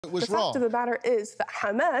It was the wrong. fact of the matter is that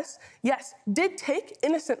Hamas, yes, did take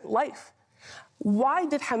innocent life. Why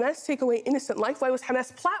did Hamas take away innocent life? Why was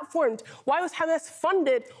Hamas platformed? Why was Hamas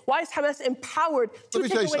funded? Why is Hamas empowered to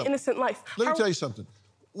take away innocent life? Let me tell you something.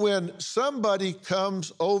 When somebody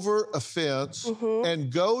comes over a fence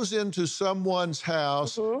and goes into someone's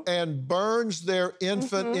house and burns their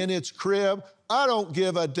infant in its crib, I don't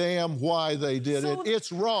give a damn why they did it.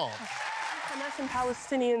 It's wrong. Hamas and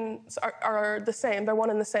Palestinians are the same. They're one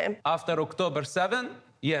and the same. After October 7,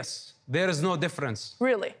 yes, there is no difference.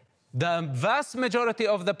 Really? The vast majority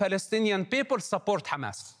of the Palestinian people support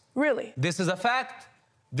Hamas. Really? This is a fact.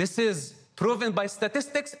 This is proven by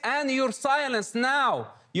statistics, and your silence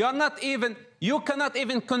now. You cannot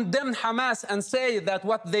even condemn Hamas and say that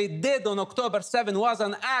what they did on October 7 was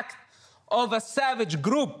an act of a savage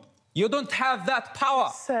group. You don't have that power.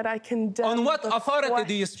 Said I condemn. On what authority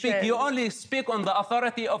do you speak? You only speak on the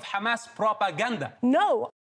authority of Hamas propaganda. No.